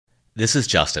This is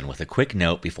Justin with a quick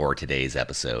note before today's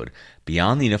episode.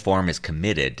 Beyond the Uniform is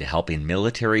committed to helping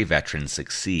military veterans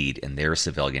succeed in their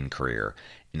civilian career.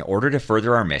 In order to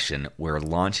further our mission, we're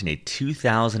launching a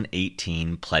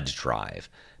 2018 pledge drive.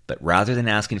 But rather than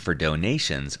asking for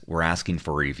donations, we're asking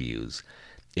for reviews.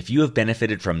 If you have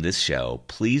benefited from this show,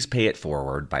 please pay it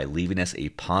forward by leaving us a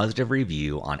positive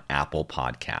review on Apple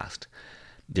Podcast.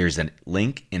 There's a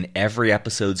link in every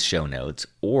episode's show notes,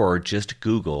 or just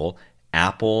Google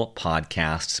Apple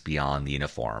Podcasts Beyond the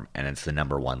Uniform, and it's the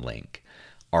number one link.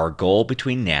 Our goal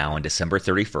between now and December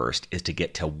 31st is to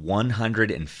get to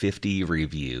 150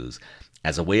 reviews.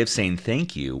 As a way of saying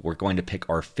thank you, we're going to pick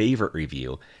our favorite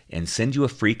review and send you a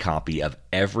free copy of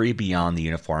every Beyond the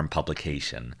Uniform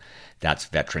publication. That's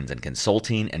Veterans in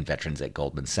Consulting and Veterans at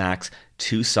Goldman Sachs,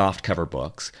 2 softcover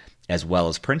books, as well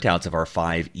as printouts of our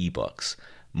 5 ebooks.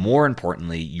 More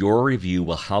importantly, your review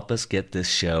will help us get this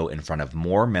show in front of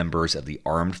more members of the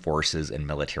armed forces and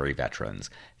military veterans.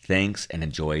 Thanks, and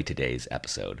enjoy today's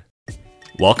episode.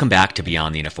 Welcome back to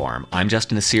Beyond the Uniform. I'm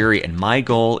Justin Asiri, and my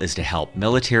goal is to help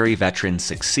military veterans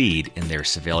succeed in their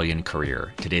civilian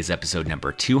career. Today's episode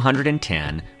number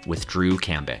 210 with Drew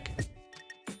Kambic.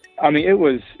 I mean, it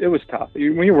was tough.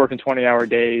 When you're working 20-hour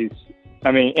days,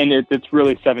 I mean, and it's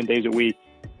really 7 days a week,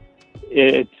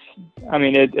 it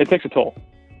takes a toll.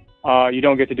 You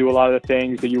don't get to do a lot of the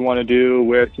things that you want to do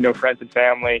with, friends and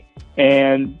family.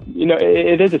 And,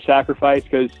 it is a sacrifice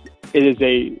because it's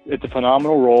a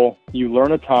phenomenal role. You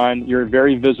learn a ton. You're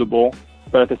very visible,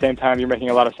 but at the same time, you're making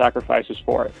a lot of sacrifices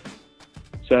for it.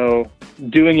 So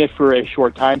doing it for a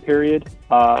short time period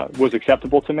was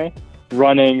acceptable to me.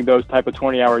 Running those type of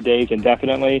 20-hour days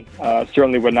indefinitely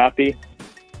certainly would not be.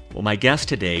 Well, my guest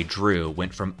today, Drew,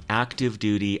 went from active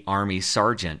duty Army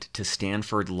sergeant to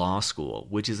Stanford Law School,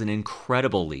 which is an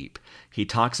incredible leap. He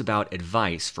talks about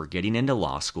advice for getting into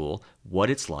law school, what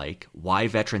it's like, why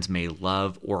veterans may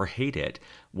love or hate it,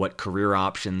 what career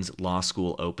options law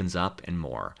school opens up, and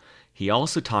more. He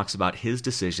also talks about his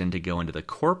decision to go into the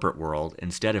corporate world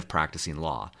instead of practicing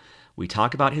law. We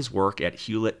talk about his work at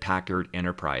Hewlett Packard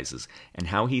Enterprises and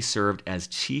how he served as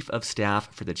Chief of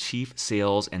Staff for the Chief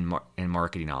Sales and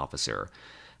Marketing Officer.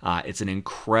 It's an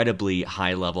incredibly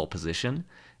high-level position,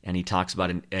 and he talks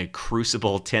about a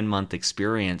crucible 10-month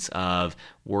experience of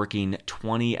working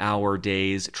 20-hour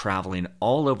days, traveling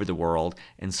all over the world,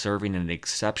 and serving in an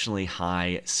exceptionally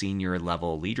high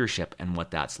senior-level leadership and what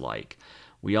that's like.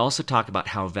 We also talk about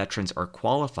how veterans are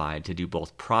qualified to do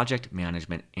both project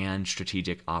management and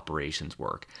strategic operations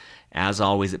work. As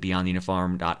always, at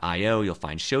beyondtheuniform.io, you'll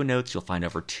find show notes. You'll find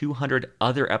over 200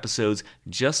 other episodes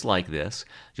just like this.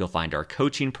 You'll find our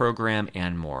coaching program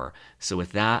and more. So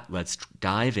with that, let's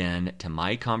dive in to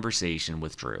my conversation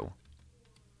with Drew.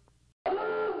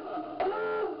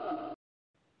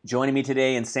 Joining me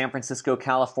today in San Francisco,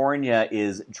 California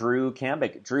is Drew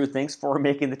Kambic. Drew, thanks for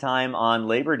making the time on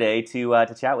Labor Day to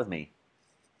chat with me.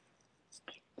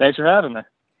 Thanks for having me.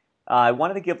 I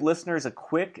wanted to give listeners a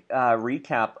quick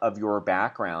recap of your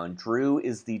background. Drew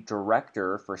is the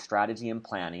Director for Strategy and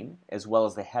Planning, as well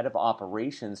as the Head of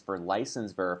Operations for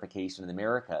License Verification in the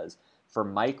Americas for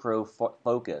Micro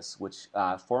Focus, which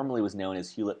formerly was known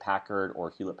as Hewlett Packard or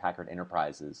Hewlett Packard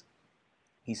Enterprises.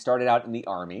 He started out in the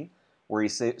Army, where he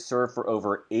served for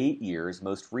over 8 years,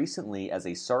 most recently as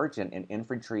a sergeant and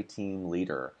infantry team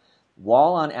leader.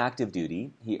 While on active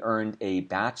duty, he earned a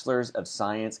Bachelor's of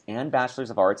Science and Bachelor's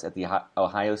of Arts at the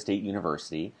Ohio State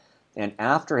University, and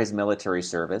after his military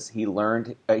service, he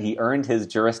earned his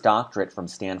Juris Doctorate from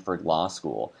Stanford Law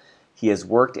School. He has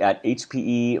worked at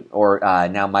HPE, or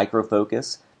now Micro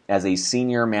Focus, as a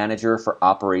senior manager for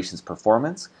operations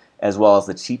performance, as well as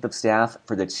the Chief of Staff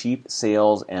for the Chief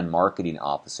Sales and Marketing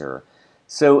Officer.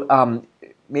 So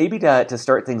maybe to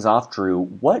start things off, Drew,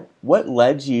 what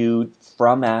led you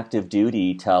from active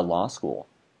duty to law school?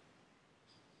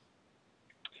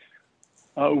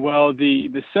 Well,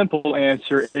 the simple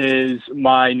answer is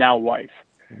my now wife.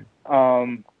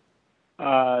 My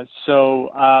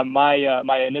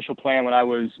initial plan when I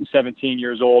was 17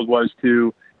 years old was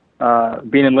to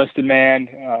be an enlisted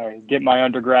man, get my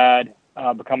undergrad,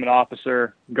 become an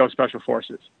officer, go Special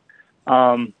Forces.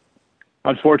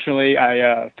 Unfortunately,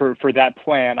 for that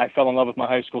plan, I fell in love with my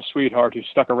high school sweetheart who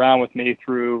stuck around with me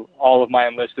through all of my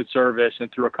enlisted service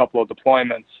and through a couple of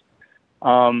deployments.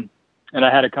 And I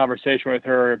had a conversation with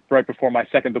her right before my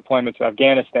second deployment to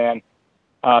Afghanistan,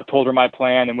 told her my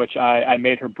plan, in which I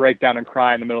made her break down and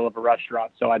cry in the middle of a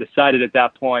restaurant. So I decided at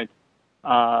that point,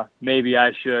 maybe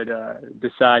I should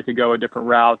decide to go a different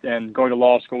route, and going to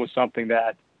law school was something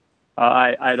that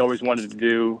I'd always wanted to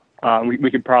do. We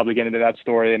could probably get into that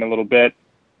story in a little bit.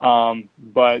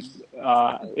 But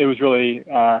it was really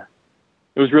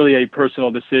a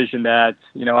personal decision that,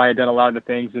 I had done a lot of the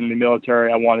things in the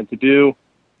military I wanted to do,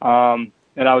 and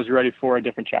I was ready for a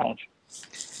different challenge.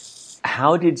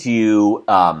 How did you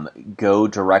go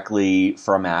directly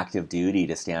from active duty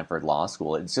to Stanford Law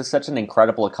School? It's just such an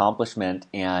incredible accomplishment,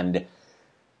 and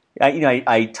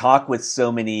I talk with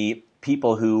so many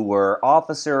people who were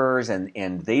officers,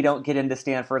 and they don't get into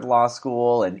Stanford Law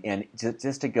School, and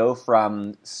just to go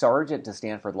from sergeant to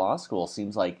Stanford Law School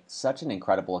seems like such an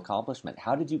incredible accomplishment.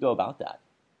 How did you go about that?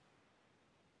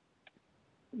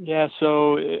 Yeah,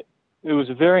 so it was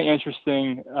a very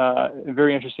interesting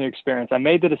experience. I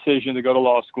made the decision to go to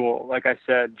law school, like I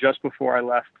said, just before I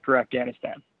left for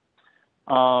Afghanistan.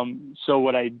 So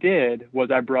what I did was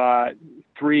I brought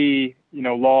three,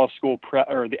 law school prep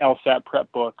or the LSAT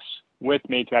prep books with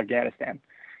me to Afghanistan.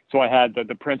 So I had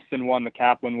the Princeton one, the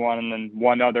Kaplan one, and then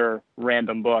one other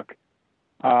random book.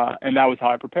 And that was how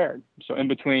I prepared. So in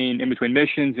between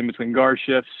missions, in between guard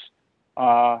shifts,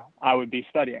 I would be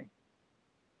studying.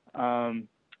 And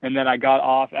then I got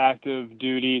off active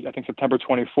duty, I think September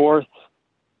 24th,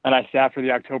 and I sat for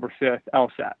the October 5th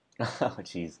LSAT. Oh,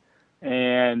 jeez.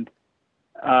 And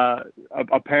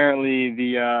apparently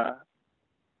the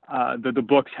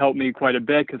books helped me quite a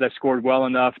bit because I scored well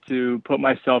enough to put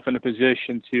myself in a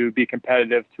position to be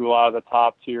competitive to a lot of the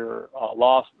top tier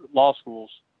law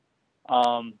schools.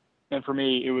 And for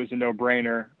me, it was a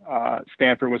no-brainer.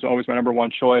 Stanford was always my number one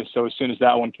choice. So as soon as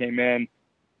that one came in,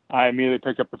 I immediately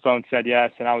picked up the phone, said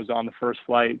yes, and I was on the first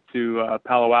flight to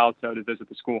Palo Alto to visit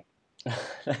the school.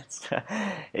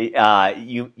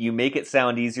 You make it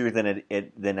sound easier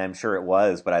than I'm sure it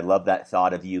was, but I love that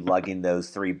thought of you lugging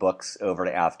those three books over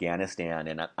to Afghanistan,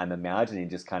 and I'm imagining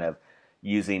just kind of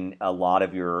using a lot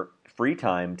of your free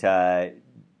time to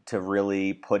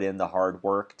really put in the hard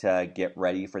work to get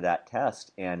ready for that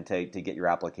test and to get your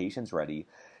applications ready.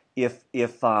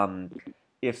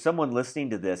 If someone listening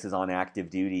to this is on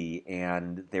active duty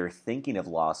and they're thinking of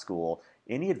law school,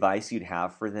 any advice you'd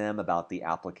have for them about the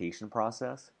application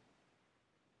process?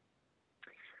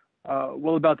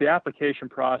 Well, about the application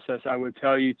process, I would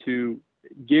tell you to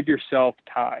give yourself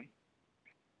time,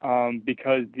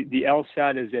 because the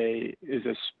LSAT is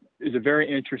a very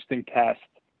interesting test,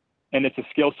 and it's a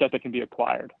skill set that can be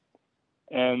acquired.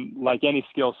 And like any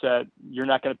skill set, you're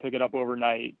not going to pick it up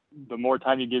overnight. The more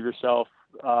time you give yourself,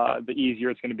 the easier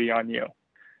it's going to be on you.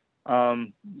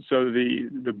 So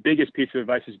the biggest piece of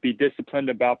advice is be disciplined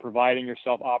about providing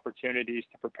yourself opportunities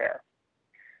to prepare.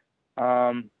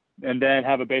 And then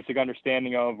have a basic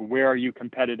understanding of where are you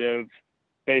competitive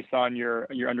based on your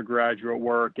undergraduate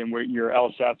work and where your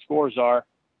LSAT scores are,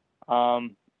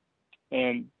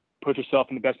 and put yourself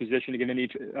in the best position to get in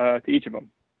to each of them.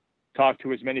 Talk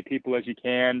to as many people as you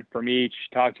can from each.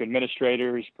 Talk to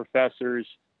administrators, professors.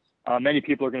 Many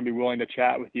people are going to be willing to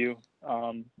chat with you,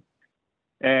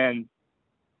 and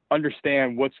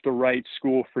understand what's the right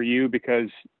school for you,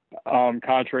 because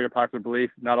contrary to popular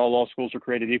belief, not all law schools are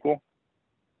created equal.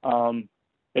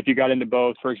 If you got into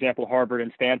both, for example, Harvard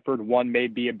and Stanford, one may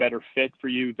be a better fit for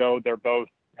you, though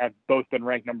have both been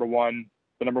ranked the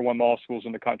number one law schools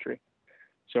in the country.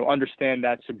 So understand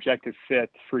that subjective fit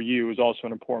for you is also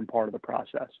an important part of the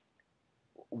process.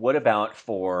 What about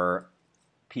for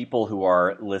people who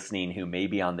are listening who may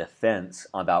be on the fence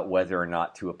about whether or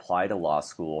not to apply to law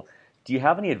school? Do you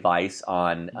have any advice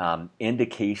on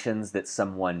indications that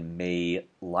someone may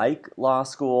like law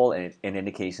school and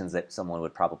indications that someone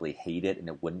would probably hate it and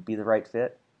it wouldn't be the right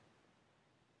fit?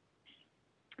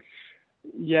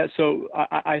 Yeah, so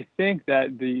I think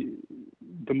that the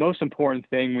most important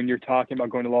thing when you're talking about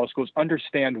going to law school is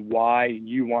understand why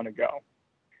you want to go.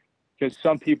 Because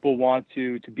some people want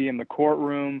to be in the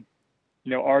courtroom,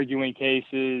 arguing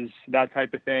cases, that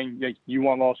type of thing. Like, you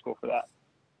want law school for that.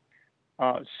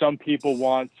 Some people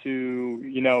want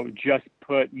to, just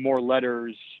put more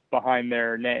letters behind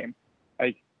their name.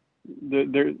 Like,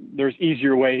 there's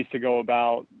easier ways to go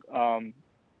about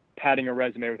padding a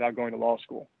resume without going to law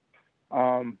school.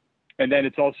 And then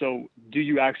it's also, do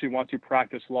you actually want to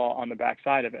practice law on the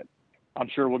backside of it? I'm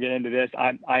sure we'll get into this.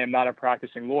 I am not a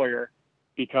practicing lawyer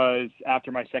because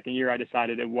after my second year, I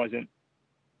decided it wasn't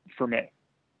for me.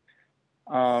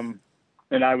 And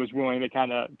I was willing to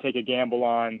kind of take a gamble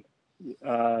on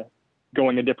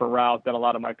going a different route than a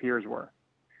lot of my peers were.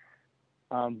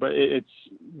 But it's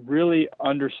really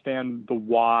understand the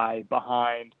why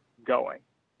behind going.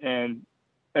 And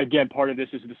again, part of this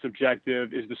is the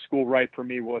subjective. Is the school right for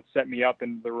me? Will it set me up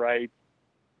in the right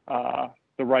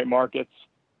markets?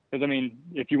 Because,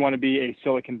 if you want to be a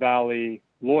Silicon Valley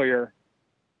lawyer,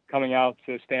 coming out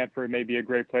to Stanford may be a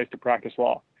great place to practice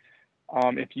law.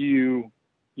 If you,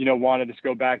 wanted to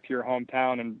go back to your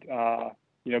hometown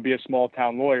and, be a small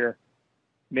town lawyer,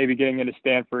 maybe getting into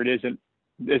Stanford isn't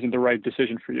the right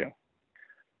decision for you.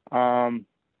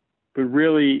 But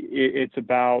really, it's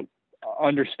about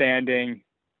understanding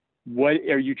what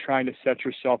are you trying to set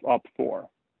yourself up for,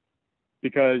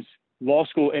 because law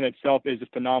school in itself is a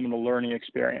phenomenal learning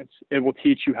experience. It will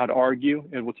teach you how to argue.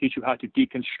 It will teach you how to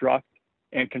deconstruct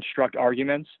and construct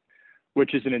arguments,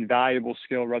 which is an invaluable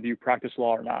skill whether you practice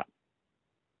law or not.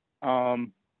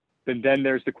 But then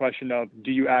there's the question of,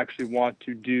 do you actually want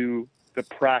to do the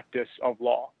practice of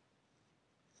law?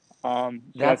 So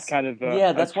that's kind of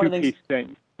a two-piece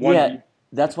thing.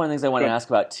 That's one of the things I want to ask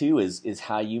about too, is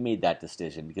how you made that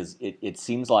decision, because it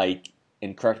seems like,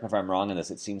 and correct me if I'm wrong on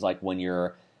this, it seems like when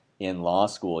you're in law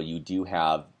school, you do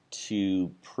have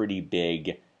two pretty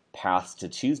big paths to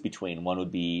choose between. One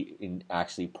would be in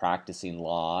actually practicing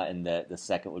law, and the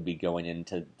second would be going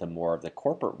into the more of the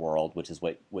corporate world, which is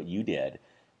what you did.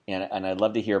 And I'd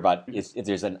love to hear about if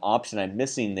there's an option I'm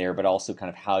missing there, but also kind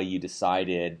of how you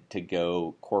decided to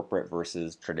go corporate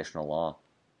versus traditional law.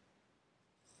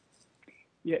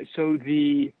 Yeah, so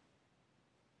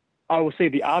I will say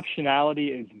the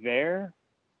optionality is there,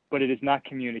 but it is not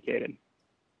communicated.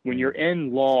 When you're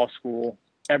in law school,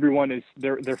 everyone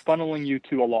they're funneling you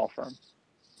to a law firm.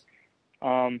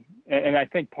 And I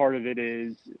think part of it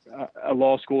is a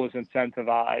law school is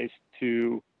incentivized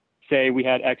to say we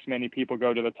had X many people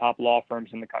go to the top law firms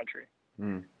in the country.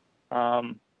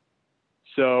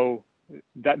 So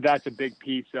that's a big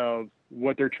piece of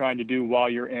what they're trying to do while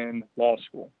you're in law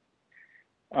school.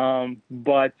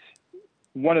 But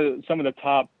some of the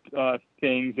top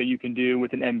things that you can do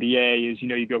with an MBA is,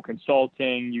 you go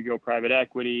consulting, you go private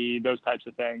equity, those types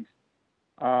of things.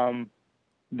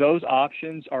 Those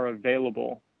options are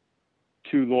available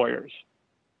to lawyers,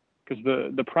 because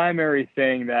the primary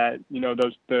thing that,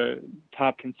 the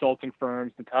top consulting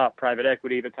firms, the top private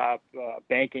equity, the top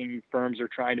banking firms are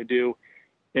trying to do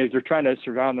is they're trying to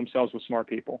surround themselves with smart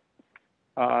people,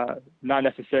 not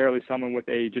necessarily someone with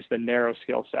just a narrow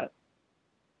skill set.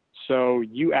 So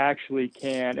you actually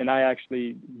can, and I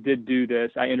actually did do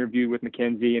this. I interviewed with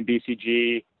McKinsey and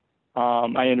BCG.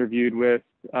 I interviewed with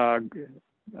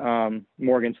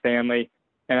Morgan Stanley,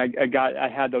 and I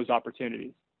had those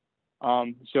opportunities.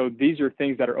 So these are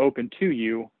things that are open to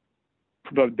you,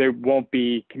 but they won't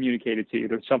be communicated to you.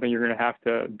 There's something you're going to have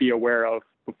to be aware of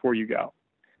before you go.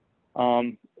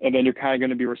 And then you're kind of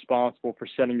going to be responsible for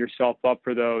setting yourself up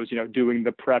for those, doing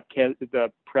the prep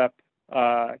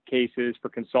cases for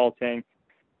consulting,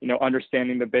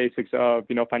 understanding the basics of,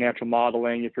 financial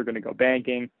modeling if you're going to go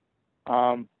banking.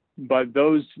 But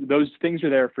those things are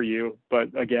there for you.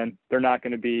 But again, they're not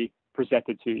going to be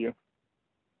presented to you.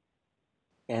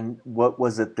 And what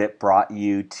was it that brought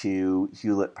you to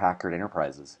Hewlett Packard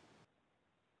Enterprises?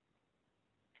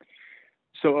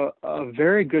 So a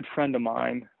very good friend of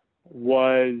mine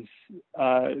was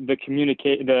the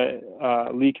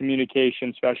lead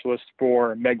communication specialist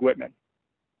for Meg Whitman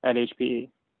at HPE.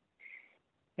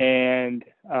 And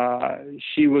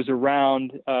she was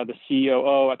around the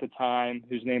COO at the time,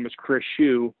 whose name was Chris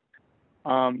Hsu,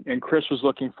 and Chris was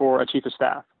looking for a chief of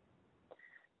staff.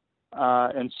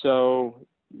 And so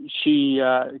she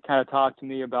kind of talked to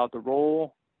me about the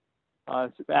role,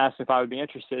 asked if I would be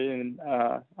interested, and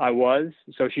I was.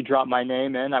 So she dropped my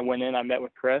name in. I went in, I met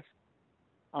with Chris.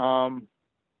 And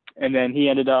then he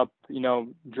ended up,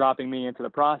 dropping me into the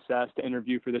process to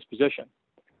interview for this position.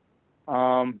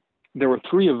 There were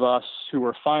 3 of us who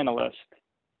were finalists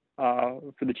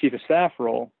for the chief of staff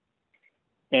role.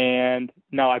 And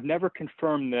now I've never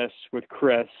confirmed this with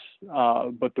Chris,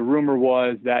 but the rumor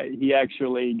was that he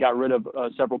actually got rid of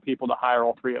several people to hire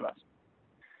all 3 of us.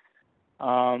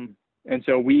 And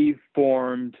so we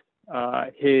formed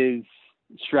his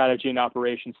strategy and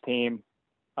operations team,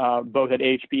 both at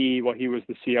HPE while he was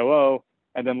the COO,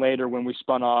 and then later when we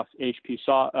spun off HP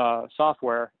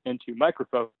software into Micro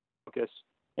Focus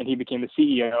and he became the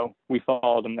CEO, we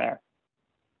followed him there.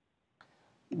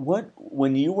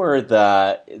 When you were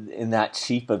in that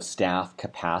chief of staff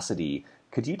capacity,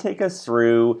 could you take us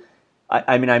through?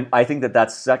 I think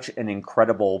that's such an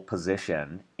incredible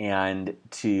position, and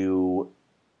to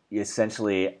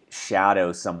essentially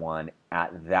shadow someone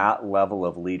at that level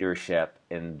of leadership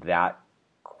and that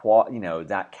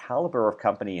that caliber of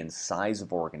company and size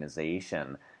of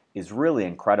organization is really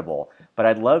incredible. But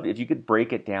I'd love if you could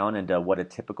break it down into what a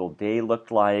typical day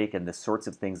looked like and the sorts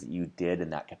of things that you did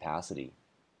in that capacity.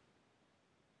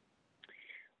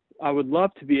 I would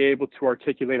love to be able to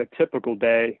articulate a typical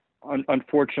day.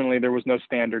 Unfortunately, there was no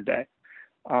standard day.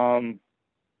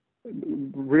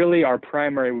 really our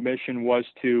primary mission was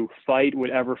to fight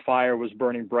whatever fire was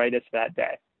burning brightest that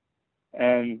day.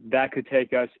 And that could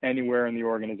take us anywhere in the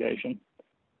organization.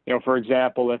 For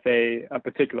example, if a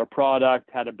particular product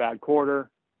had a bad quarter,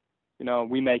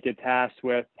 we may get tasked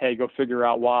with, hey, go figure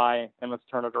out why and let's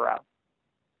turn it around.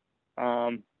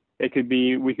 We could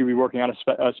be working on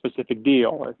a specific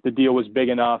deal. If the deal was big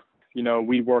enough,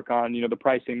 we'd work on, the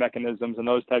pricing mechanisms and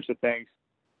those types of things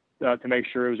to make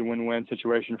sure it was a win-win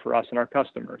situation for us and our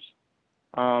customers.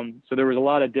 So there was a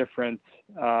lot of different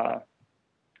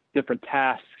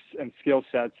tasks and skill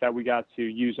sets that we got to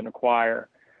use and acquire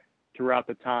throughout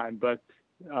the time. But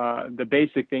the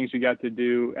basic things we got to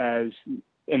do as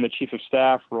in the chief of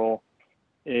staff role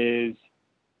is,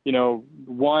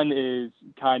 one is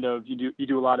kind of, you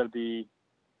do a lot of there's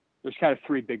kind of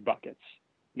three big buckets.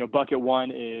 Bucket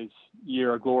one is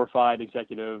you're a glorified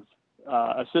executive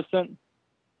assistant.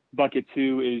 Bucket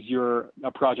two is you're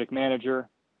a project manager.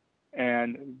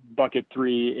 And bucket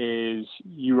three is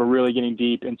you are really getting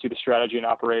deep into the strategy and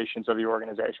operations of the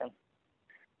organization.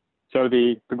 So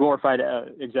the glorified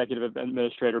executive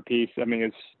administrator piece,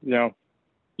 it's,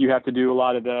 you have to do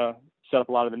set up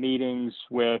a lot of the meetings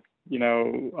with,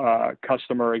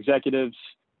 customer executives,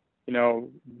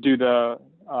 do the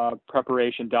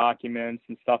preparation documents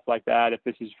and stuff like that. If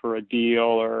this is for a deal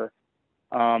or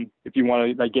if you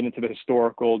want to get into the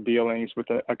historical dealings with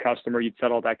a customer, you'd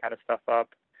set all that kind of stuff up.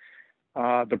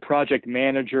 The project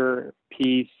manager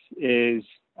piece is,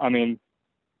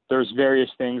 there's various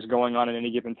things going on at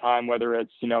any given time, whether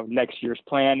it's, next year's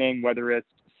planning, whether it's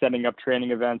setting up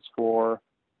training events for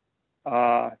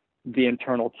the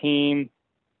internal team,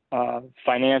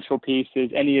 financial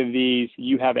pieces, any of these,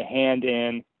 you have a hand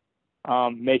in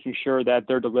making sure that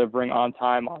they're delivering on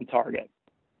time, on target.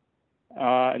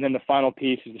 And then the final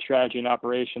piece is the strategy and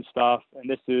operation stuff.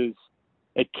 And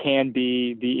it can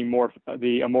be the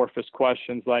amorphous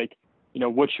questions like,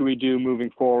 what should we do moving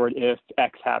forward if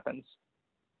X happens?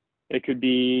 It could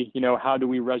be, how do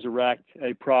we resurrect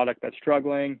a product that's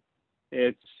struggling?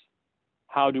 It's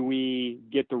how do we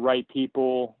get the right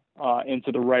people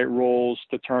into the right roles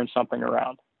to turn something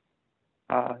around?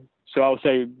 So I would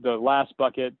say the last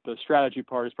bucket, the strategy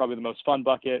part, is probably the most fun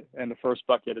bucket, and the first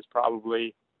bucket is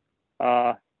probably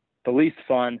the least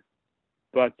fun,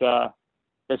 but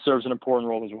it serves an important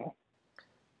role as well.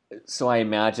 So I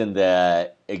imagine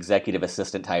that executive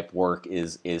assistant type work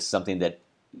is something that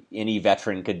any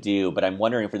veteran could do, but I'm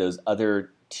wondering for those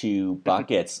other two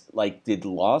buckets, like did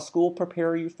law school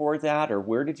prepare you for that, or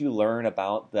where did you learn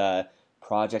about the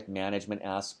project management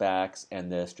aspects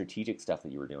and the strategic stuff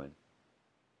that you were doing?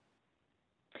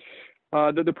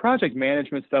 The project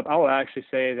management stuff, I will actually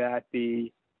say that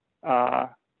the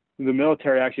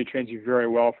military actually trains you very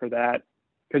well for that,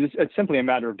 because it's simply a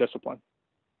matter of discipline.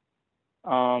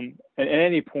 At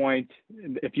any point,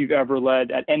 if you've ever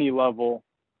led at any level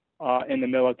in the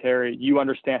military, you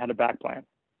understand how to back plan.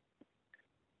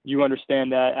 You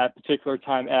understand that at particular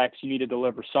time X, you need to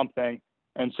deliver something.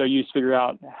 And so you just figure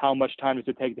out how much time does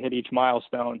it take to hit each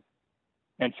milestone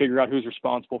and figure out who's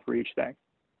responsible for each thing.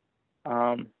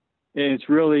 And it's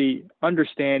really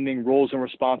understanding roles and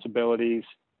responsibilities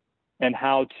and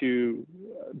how to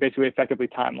basically effectively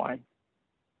timeline.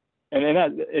 And that,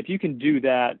 if you can do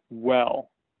that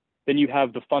well, then you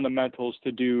have the fundamentals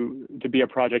to be a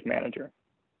project manager.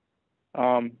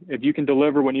 If you can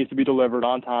deliver what needs to be delivered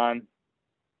on time,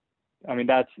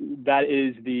 that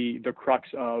is the crux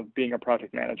of being a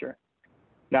project manager.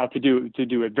 Now, to do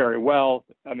it very well,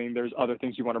 there's other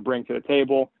things you want to bring to the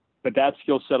table, but that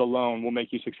skill set alone will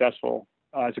make you successful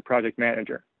as a project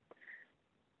manager.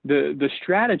 The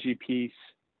strategy piece,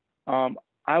 I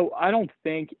don't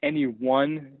think any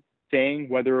one thing,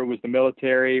 whether it was the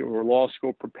military or law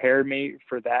school, prepared me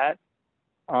for that.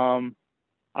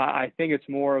 I think it's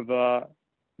more of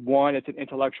it's an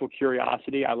intellectual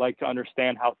curiosity. I like to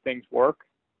understand how things work,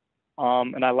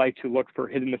 and I like to look for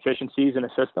hidden efficiencies in a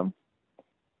system.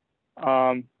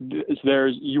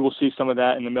 You will see some of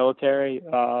that in the military.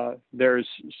 There's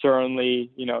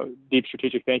certainly, deep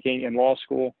strategic thinking in law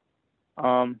school.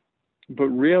 But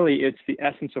really, it's the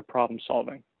essence of problem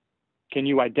solving. Can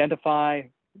you identify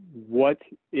what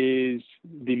is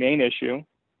the main issue?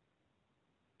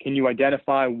 Can you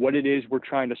identify what it is we're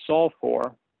trying to solve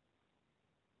for?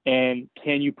 And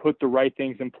can you put the right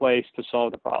things in place to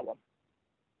solve the problem?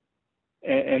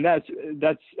 And that's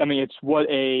it's what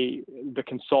the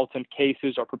consultant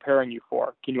cases are preparing you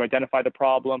for. Can you identify the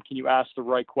problem? Can you ask the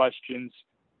right questions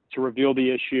to reveal the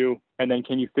issue? And then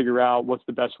can you figure out what's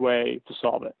the best way to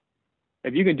solve it?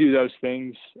 If you can do those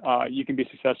things, you can be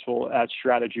successful at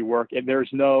strategy work. There's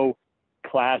no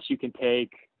class you can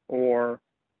take or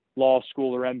law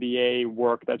school or MBA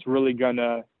work that's really going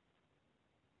to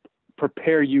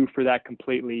prepare you for that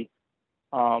completely.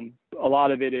 A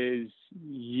lot of it is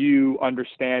you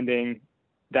understanding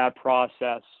that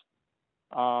process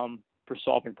for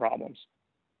solving problems.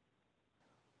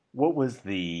 What was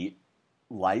the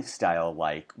lifestyle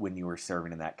like when you were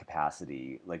serving in that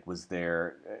capacity? Like, was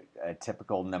there a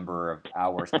typical number of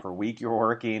hours per week you were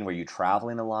working? Were you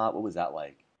traveling a lot? What was that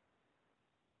like?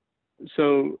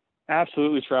 So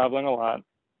absolutely traveling a lot.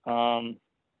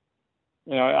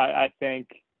 I think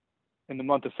in the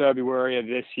month of February of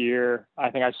this year,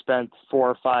 I think I spent 4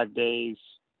 or 5 days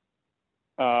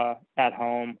at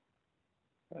home.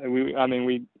 We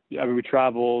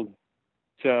traveled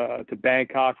to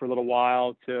Bangkok for a little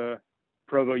while, to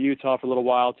Provo, Utah for a little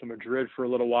while, to Madrid for a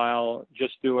little while,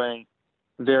 just doing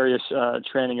various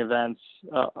training events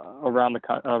around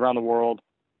the world.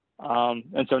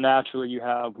 And so naturally, you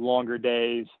have longer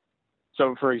days.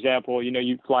 So, for example,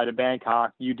 you fly to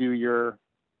Bangkok, you do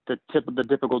the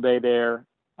typical day there,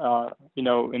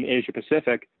 in Asia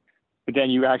Pacific, but then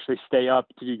you actually stay up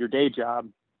to do your day job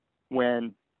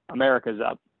when America's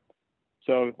up.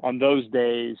 So on those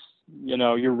days,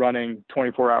 you're running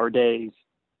 24-hour days,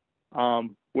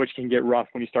 which can get rough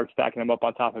when you start stacking them up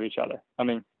on top of each other. I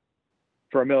mean,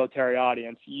 for a military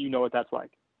audience, you know what that's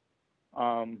like.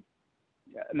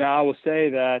 Now, I will say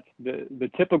that the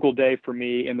typical day for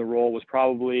me in the role was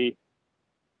probably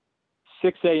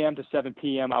 6 a.m. to 7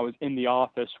 p.m. I was in the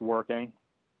office working.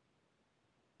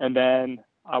 And then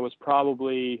I was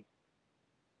probably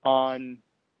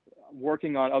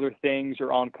working on other things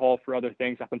or on call for other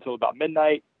things up until about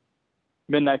midnight.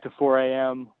 Midnight to 4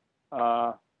 a.m.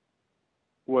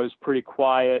 Was pretty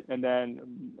quiet. And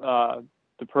then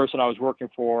the person I was working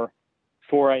for,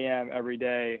 4 a.m. every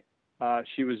day,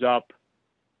 she was up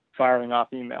firing off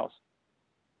emails.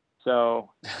 So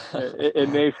it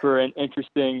made for an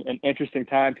interesting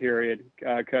time period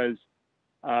because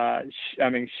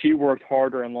she worked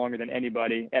harder and longer than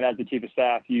anybody. And as the chief of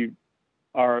staff, you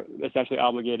are essentially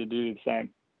obligated to do the same.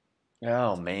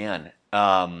 Oh man.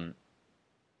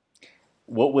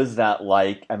 What was that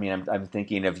like? I mean, I'm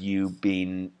thinking of you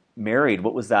being married.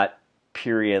 What was that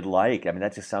period like? I mean,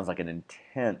 that just sounds like an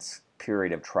intense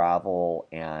period of travel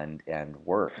and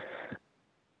work.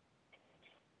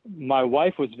 My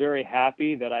wife was very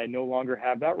happy that I no longer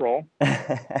have that role.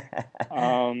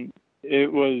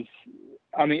 It was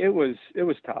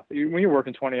tough. When you're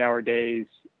working 20-hour days,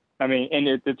 and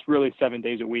it's really 7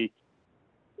 days a week.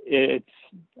 It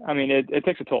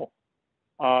takes a toll.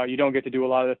 You don't get to do a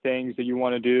lot of the things that you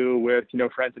want to do with,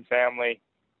 friends and family.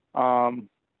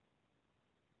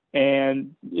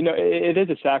 It is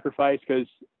a sacrifice because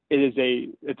it's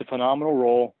a phenomenal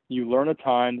role. You learn a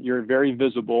ton. You're very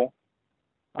visible.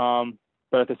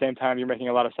 But at the same time, you're making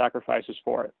a lot of sacrifices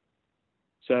for it.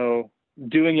 So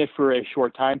doing it for a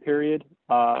short time period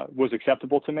was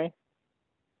acceptable to me.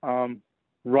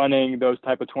 Running those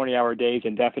type of 20-hour days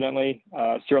indefinitely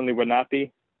certainly would not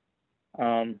be.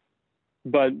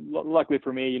 But luckily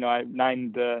for me, I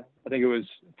think it was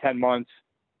 10 months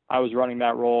I was running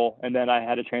that role, and then I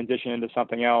had to transition into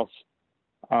something else.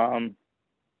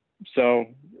 So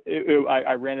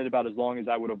I ran it about as long as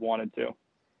I would have wanted to.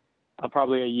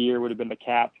 Probably a year would have been the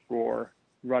cap for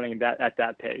running that at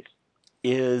that pace.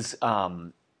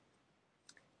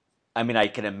 I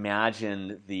can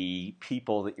imagine the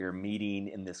people that you're meeting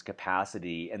in this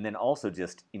capacity, and then also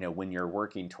just, when you're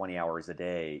working 20 hours a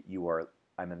day,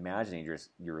 I'm imagining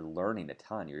you're learning a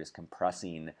ton. You're just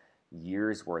compressing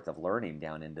years worth of learning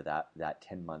down into that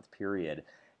 10-month period.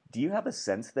 Do you have a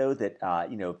sense though that,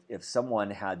 if someone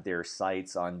had their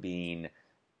sights on being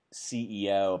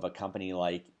CEO of a company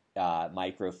like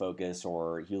Micro Focus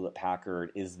or Hewlett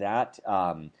Packard,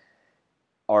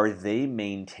 are they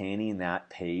maintaining that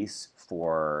pace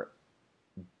for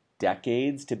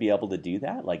decades to be able to do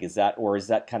that? Like, is that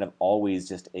kind of always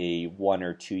just a 1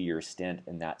 or 2 year stint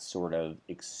in that sort of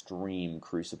extreme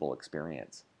crucible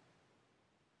experience?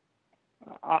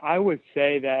 I would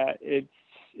say that it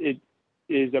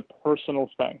is a personal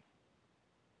thing.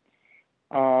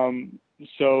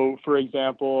 So, for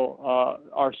example,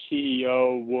 our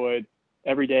CEO would,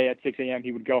 every day at 6 a.m.,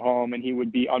 he would go home and he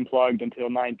would be unplugged until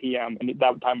 9 p.m. And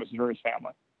that time was for his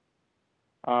family.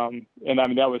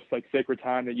 That was like sacred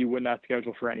time that you would not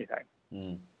schedule for anything.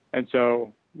 Mm. And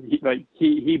so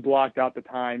he blocked out the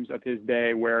times of his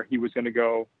day where he was going to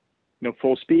go,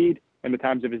 full speed, and the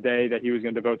times of his day that he was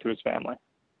going to devote to his family.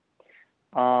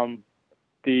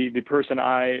 The person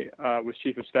I was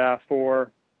chief of staff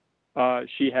for,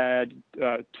 she had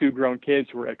 2 grown kids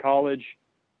who were at college.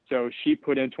 So she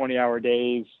put in 20-hour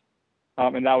days,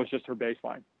 and that was just her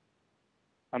baseline.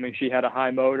 I mean, she had a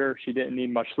high motor. She didn't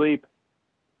need much sleep.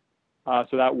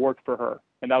 So that worked for her.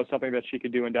 And that was something that she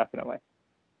could do indefinitely.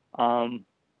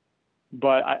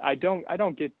 But I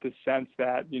don't get the sense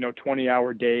that,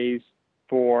 20-hour days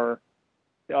for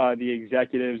the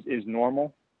executives is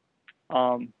normal.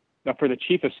 Now, for the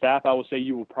chief of staff, I will say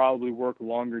you will probably work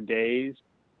longer days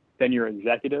than your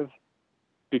executive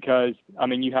because, I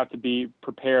mean, you have to be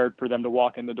prepared for them to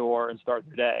walk in the door and start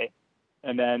their day.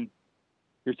 And then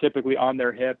you're typically on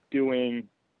their hip doing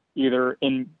either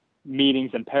in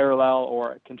meetings in parallel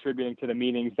or contributing to the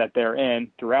meetings that they're in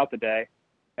throughout the day.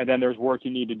 And then there's work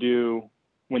you need to do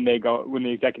when the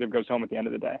executive goes home at the end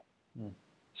of the day. Mm.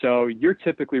 So you're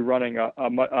typically running a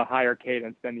higher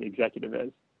cadence than the executive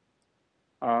is.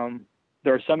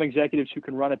 There are some executives who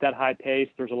can run at that high pace.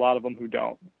 There's a lot of them who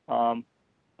don't.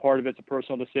 Part of it's a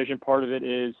personal decision. Part of it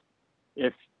is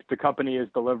if the company is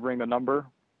delivering the number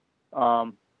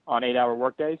on 8-hour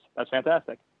workdays, that's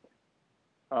fantastic.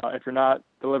 If you're not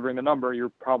delivering the number,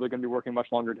 you're probably going to be working much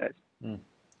longer days. Mm.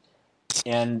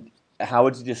 And how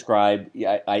would you describe?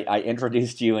 I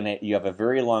introduced you, and you have a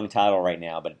very long title right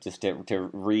now. But just to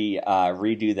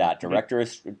redo that,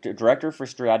 director for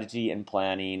strategy and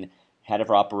planning, head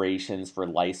of operations for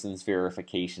license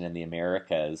verification in the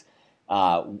Americas.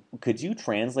 Could you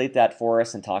translate that for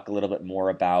us and talk a little bit more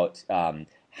about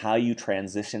how you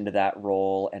transitioned to that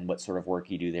role and what sort of work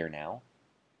you do there now?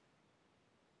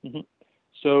 Mm-hmm.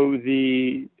 So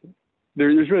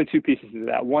there's really two pieces to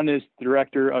that. One is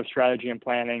director of strategy and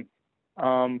planning.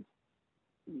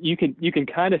 You can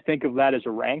kind of think of that as a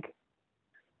rank.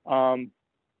 I'm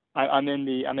in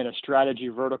a strategy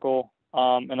vertical,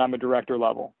 and I'm a director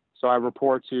level. So I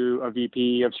report to a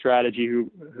VP of strategy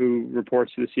who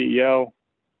reports to the CEO.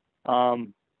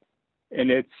 And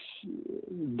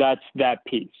that's that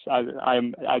piece.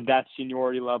 I'm that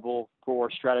seniority level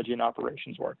for strategy and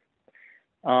operations work.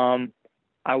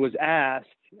 I was asked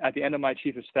at the end of my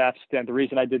chief of staff stint, the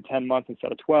reason I did 10 months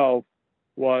instead of 12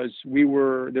 was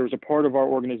there was a part of our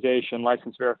organization,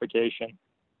 license verification,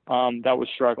 that was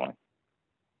struggling.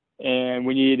 And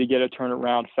we needed to get a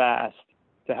turnaround fast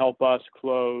to help us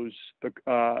close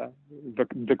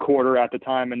the quarter at the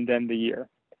time and then the year.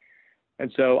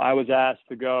 And so I was asked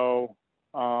to go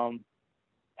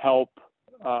help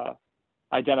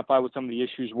identify what some of the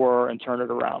issues were and turn it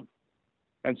around.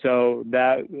 And so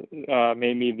that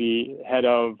made me the head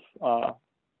of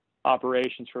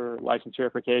operations for license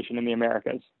verification in the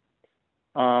Americas.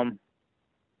 And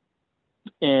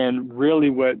really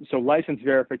so license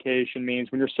verification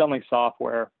means when you're selling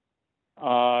software,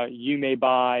 you may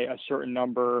buy a certain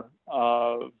number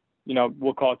of,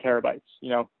 we'll call it terabytes.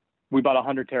 We bought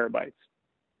 100 terabytes.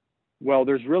 Well,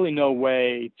 there's really no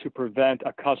way to prevent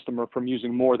a customer from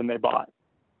using more than they bought.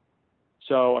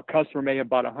 So a customer may have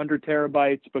bought 100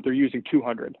 terabytes, but they're using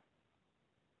 200.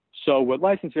 So what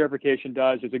license verification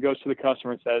does is it goes to the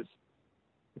customer and says,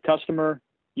 customer,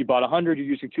 you bought 100, you're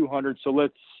using 200, so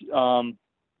let's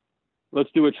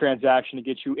do a transaction to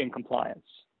get you in compliance.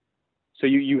 So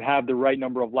you have the right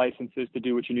number of licenses to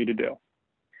do what you need to do.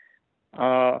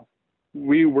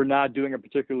 We were not doing a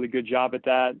particularly good job at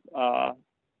that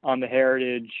on the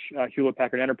Heritage Hewlett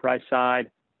Packard Enterprise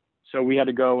side. So we had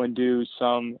to go and do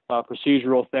some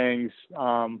procedural things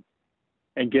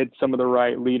and get some of the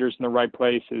right leaders in the right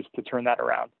places to turn that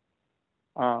around.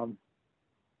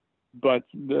 But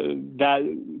the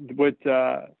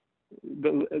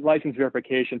license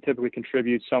verification typically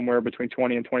contributes somewhere between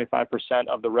 20 and 25%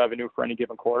 of the revenue for any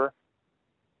given quarter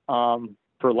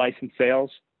for license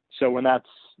sales. So when that's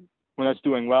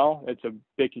doing well, it's a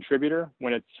big contributor.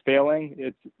 When it's failing,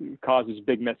 it causes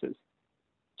big misses.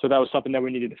 So that was something that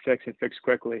we needed to fix and fix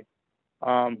quickly.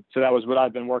 So that was what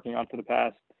I've been working on for the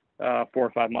past 4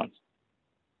 or 5 months.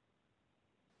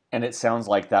 And it sounds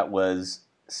like that was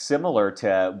similar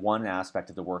to one aspect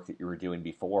of the work that you were doing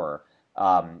before.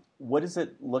 What does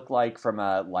it look like from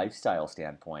a lifestyle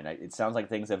standpoint? It sounds like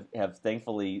things have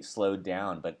thankfully slowed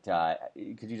down, but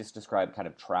could you just describe kind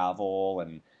of travel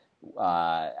and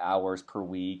hours per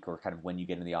week or kind of when you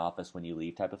get in the office, when you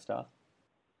leave type of stuff?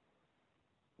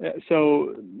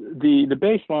 So the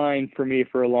baseline for me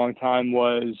for a long time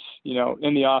was,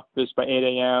 in the office by 8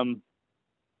 a.m.,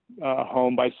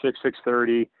 home by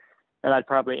 6:30, and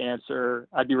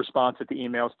I'd be responsive to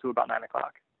emails to about 9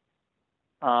 o'clock.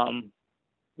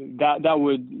 That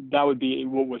would be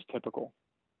what was typical.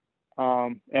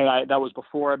 And that was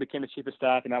before I became the chief of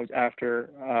staff, and that was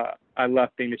after I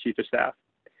left being the chief of staff.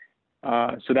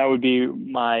 So that would be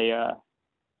my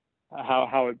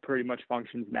how it pretty much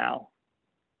functions now.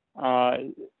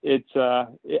 I'm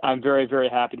very, very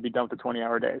happy to be done with the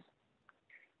 20-hour days.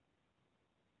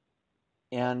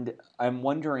 And I'm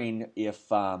wondering if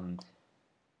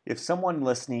someone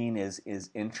listening is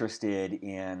interested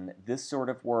in this sort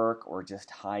of work or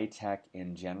just high tech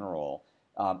in general,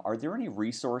 are there any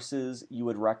resources you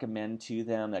would recommend to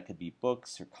them that could be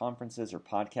books or conferences or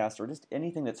podcasts or just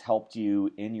anything that's helped you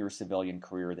in your civilian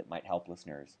career that might help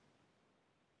listeners?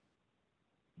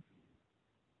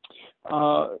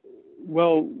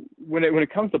 Well, when it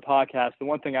comes to podcasts, the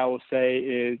one thing I will say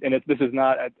is, and this is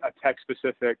not a tech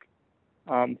specific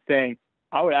thing,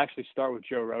 I would actually start with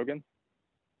Joe Rogan,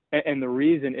 and the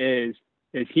reason is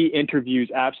he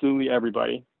interviews absolutely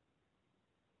everybody.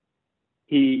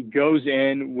 He goes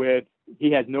in with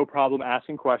he has no problem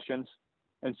asking questions,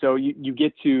 and so you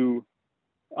get to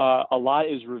a lot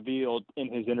is revealed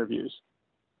in his interviews.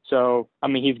 So, I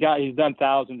mean, he's done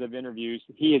thousands of interviews.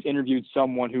 He has interviewed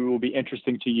someone who will be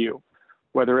interesting to you,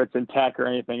 whether it's in tech or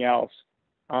anything else.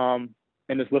 And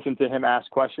just listen to him ask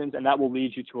questions, and that will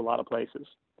lead you to a lot of places.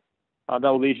 That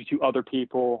will lead you to other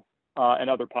people and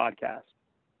other podcasts.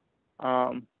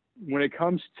 When it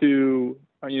comes to,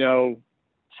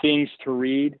 things to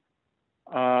read,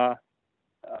 a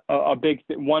big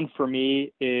one for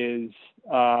me is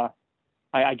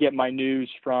I get my news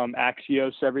from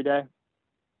Axios every day.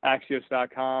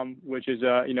 Axios.com, which is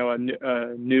a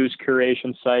news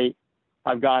curation site.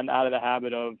 I've gotten out of the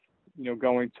habit of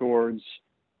going towards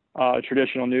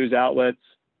traditional news outlets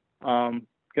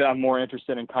because I'm more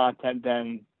interested in content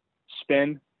than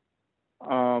spin.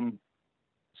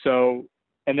 So,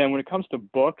 and then when it comes to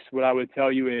books, what I would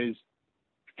tell you is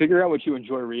figure out what you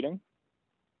enjoy reading,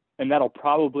 and that'll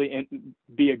probably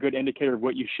be a good indicator of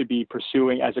what you should be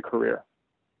pursuing as a career.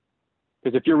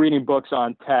 Because if you're reading books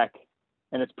on tech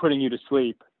and it's putting you to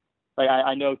sleep, like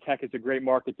I know tech is a great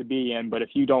market to be in, but if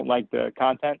you don't like the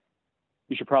content,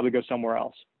 you should probably go somewhere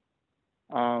else.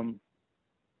 And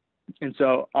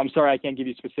so I'm sorry I can't give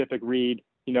you specific read,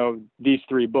 these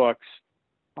three books,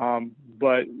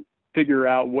 but figure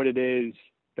out what it is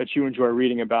that you enjoy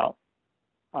reading about,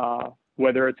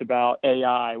 whether it's about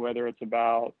AI, whether it's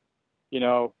about,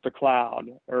 the cloud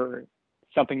or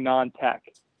something non-tech.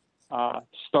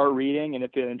 Start reading, and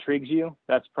if it intrigues you,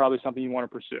 that's probably something you want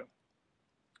to pursue.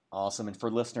 Awesome. And for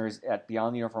listeners at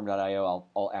beyondtheuniform.io,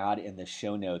 I'll add in the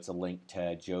show notes a link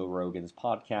to Joe Rogan's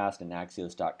podcast and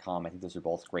Axios.com. I think those are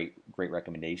both great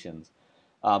recommendations.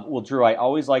 Well, Drew, I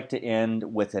always like to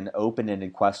end with an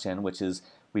open-ended question, which is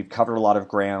we've covered a lot of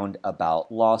ground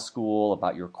about law school,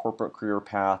 about your corporate career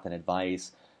path and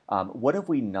advice. What have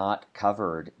we not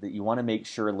covered that you want to make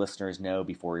sure listeners know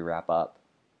before we wrap up?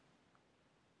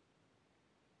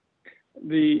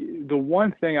 The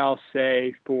one thing I'll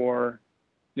say for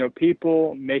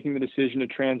people making the decision to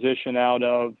transition out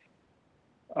of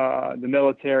the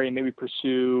military and maybe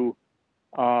pursue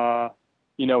an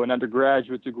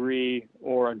undergraduate degree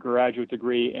or a graduate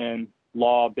degree in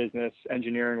law, business,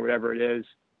 engineering, whatever it is,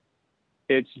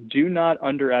 it's do not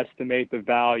underestimate the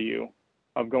value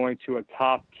of going to a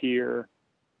top tier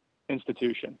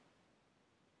institution.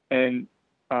 And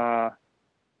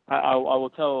I will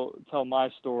tell my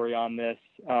story on this.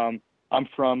 I'm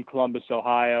from Columbus,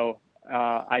 Ohio.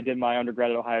 I did my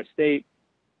undergrad at Ohio State.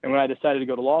 And when I decided to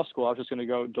go to law school, I was just going to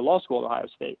go to law school at Ohio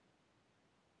State.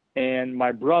 And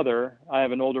my brother, I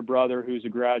have an older brother who's a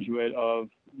graduate of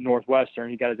Northwestern.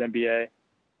 He got his MBA.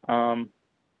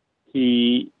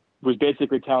 He was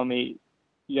basically telling me,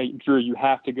 Drew, you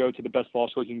have to go to the best law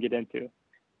school you can get into.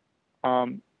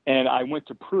 And I went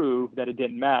to prove that it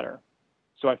didn't matter.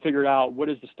 So I figured out what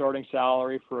is the starting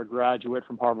salary for a graduate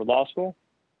from Harvard Law School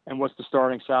and what's the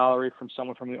starting salary from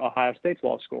someone from the Ohio State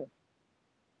Law School.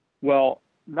 Well,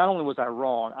 not only was I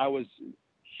wrong, I was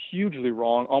hugely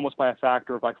wrong, almost by a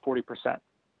factor of like 40%.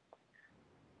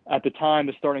 At the time,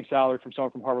 the starting salary from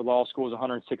someone from Harvard Law School was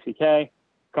 $160K.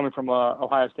 Coming from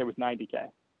Ohio State was $90K.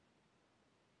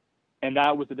 And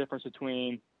that was the difference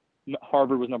between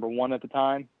Harvard was number 1 at the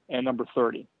time and number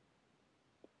 30.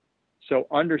 So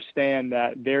understand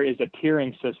that there is a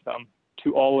tiering system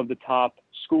to all of the top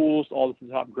schools, all of the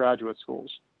top graduate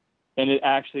schools, and it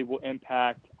actually will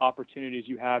impact opportunities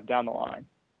you have down the line.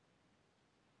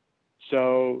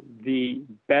 So the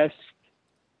best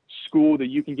school that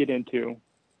you can get into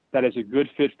that is a good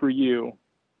fit for you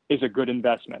is a good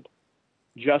investment.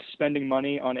 Just spending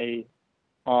money on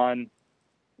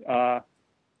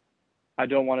I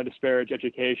don't want to disparage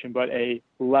education, but a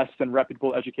less than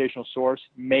reputable educational source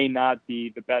may not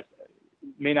lead to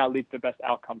the best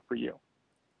outcome for you.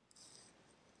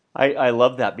 I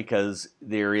love that because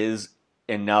there is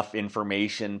enough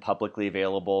information publicly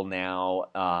available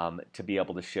now to be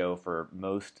able to show for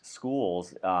most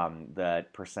schools the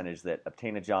percentage that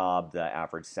obtain a job, the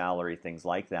average salary, things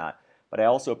like that. But I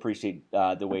also appreciate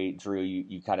the way, Drew,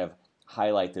 you kind of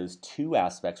highlight those two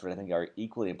aspects, which I think are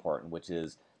equally important, which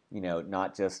is,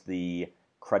 not just the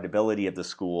credibility of the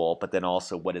school, but then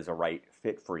also what is a right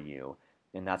fit for you.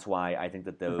 And that's why I think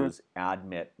that those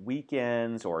admit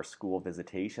weekends or school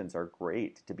visitations are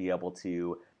great to be able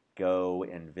to go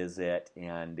and visit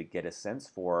and get a sense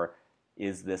for,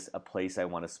 is this a place I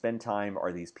want to spend time?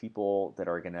 Are these people that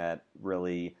are going to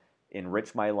really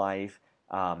enrich my life?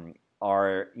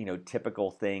 Are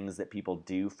typical things that people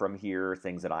do from here,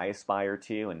 things that I aspire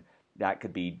to? And that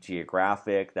could be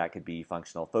geographic, that could be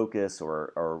functional focus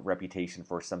or reputation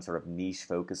for some sort of niche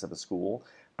focus of a school.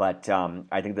 But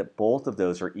I think that both of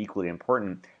those are equally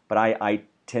important. But I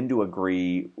tend to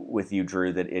agree with you,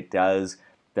 Drew, that it does,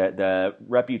 that the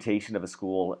reputation of a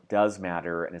school does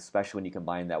matter, and especially when you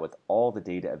combine that with all the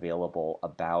data available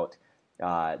about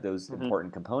those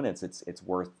important components, it's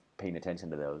worth paying attention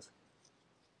to those.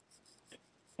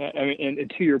 I mean,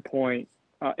 and to your point,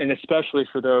 and especially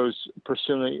for those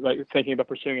thinking about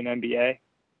pursuing an MBA,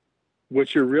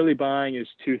 what you're really buying is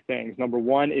two things. Number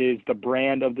one is the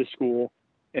brand of the school,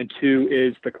 and two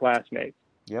is the classmates.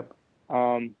 Yep.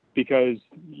 Because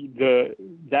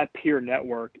that peer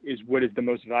network is what is the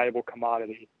most valuable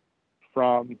commodity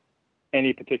from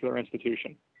any particular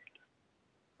institution.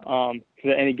 Because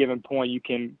at any given point, you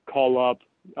can call up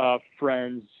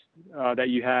friends that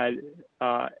you had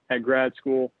at grad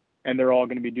school, and they're all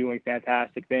going to be doing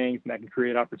fantastic things, and that can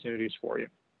create opportunities for you.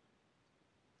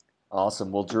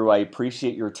 Awesome. Well, Drew, I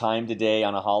appreciate your time today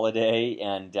on a holiday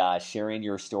and sharing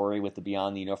your story with the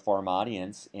Beyond the Uniform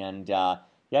audience. And I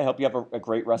hope you have a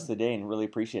great rest of the day and really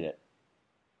appreciate it.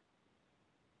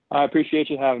 I appreciate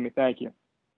you having me. Thank you.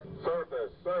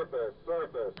 Surface.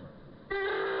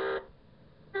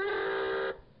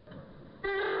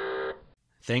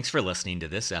 Thanks for listening to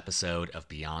this episode of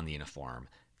Beyond the Uniform.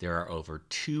 There are over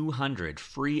 200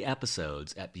 free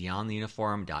episodes at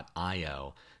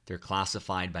beyondtheuniform.io. They're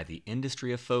classified by the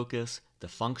industry of focus, the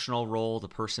functional role the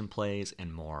person plays,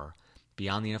 and more.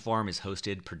 Beyond the Uniform is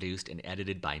hosted, produced, and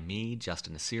edited by me,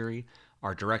 Justin Asiri.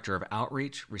 Our Director of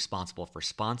Outreach, responsible for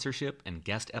sponsorship and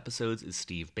guest episodes, is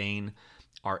Steve Bain.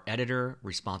 Our editor,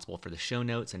 responsible for the show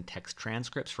notes and text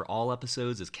transcripts for all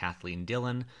episodes, is Kathleen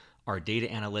Dillon. Our data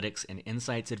analytics and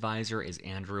insights advisor is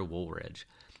Andrew Woolridge.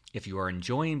 If you are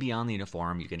enjoying Beyond the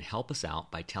Uniform, you can help us out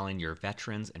by telling your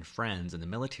veterans and friends in the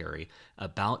military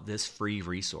about this free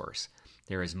resource.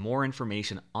 There is more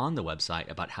information on the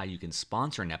website about how you can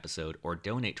sponsor an episode or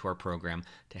donate to our program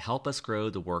to help us grow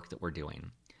the work that we're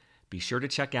doing. Be sure to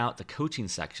check out the coaching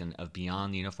section of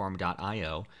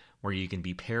beyondtheuniform.io, where you can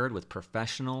be paired with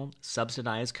professional,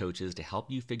 subsidized coaches to help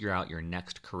you figure out your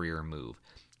next career move.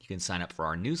 You can sign up for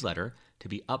our newsletter to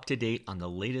be up to date on the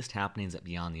latest happenings at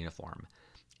Beyond the Uniform.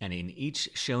 And in each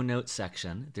show notes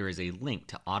section, there is a link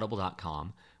to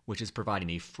audible.com, which is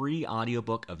providing a free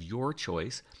audiobook of your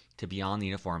choice to Beyond the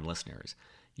Uniform listeners.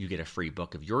 You get a free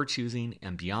book of your choosing,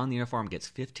 and Beyond the Uniform gets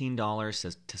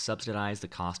 $15 to subsidize the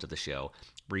cost of the show,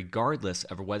 regardless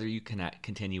of whether you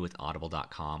continue with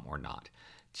audible.com or not.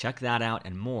 Check that out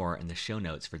and more in the show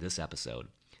notes for this episode.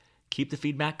 Keep the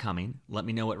feedback coming. Let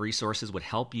me know what resources would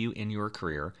help you in your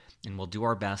career, and we'll do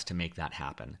our best to make that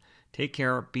happen. Take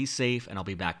care, be safe, and I'll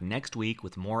be back next week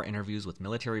with more interviews with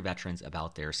military veterans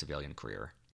about their civilian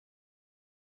career.